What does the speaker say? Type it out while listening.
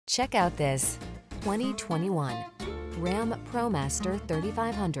Check out this 2021 Ram ProMaster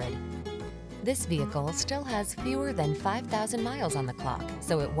 3500. This vehicle still has fewer than 5,000 miles on the clock,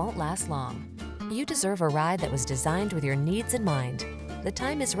 so it won't last long. You deserve a ride that was designed with your needs in mind. The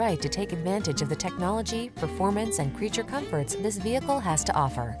time is right to take advantage of the technology, performance, and creature comforts this vehicle has to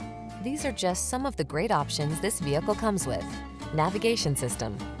offer. These are just some of the great options this vehicle comes with: navigation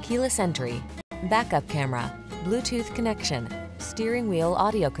system, keyless entry, backup camera, Bluetooth connection, steering wheel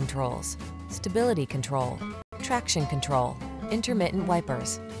audio controls, stability control, traction control, intermittent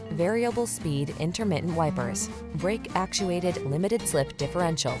wipers, variable speed intermittent wipers, brake actuated limited slip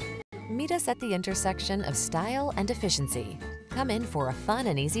differential. Meet us at the intersection of style and efficiency. Come in for a fun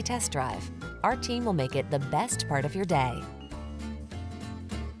and easy test drive. Our team will make it the best part of your day.